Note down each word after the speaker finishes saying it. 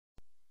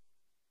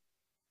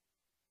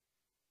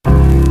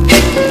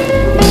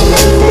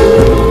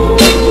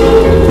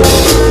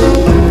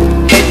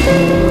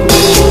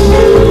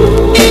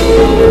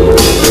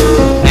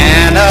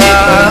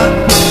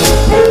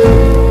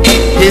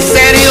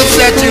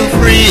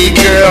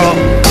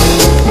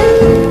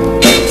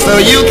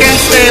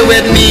stay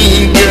with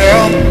me,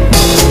 girl.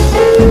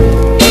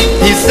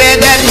 He said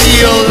that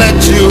he'll let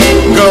you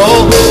go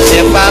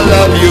if I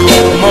love you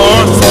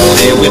more. So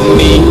stay with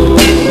me.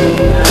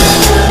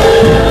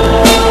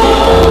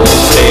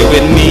 Stay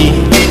with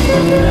me.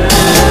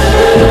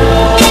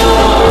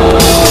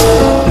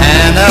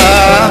 And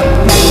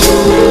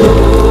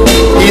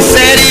he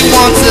said he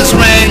wants his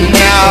ring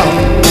now,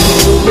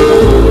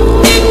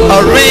 a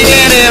ring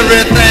and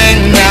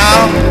everything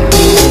now.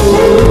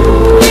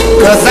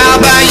 'Cause I'll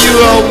buy you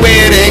a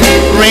wedding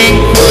ring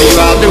for you.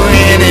 I'll do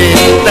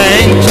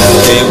anything.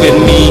 Just stay with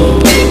me.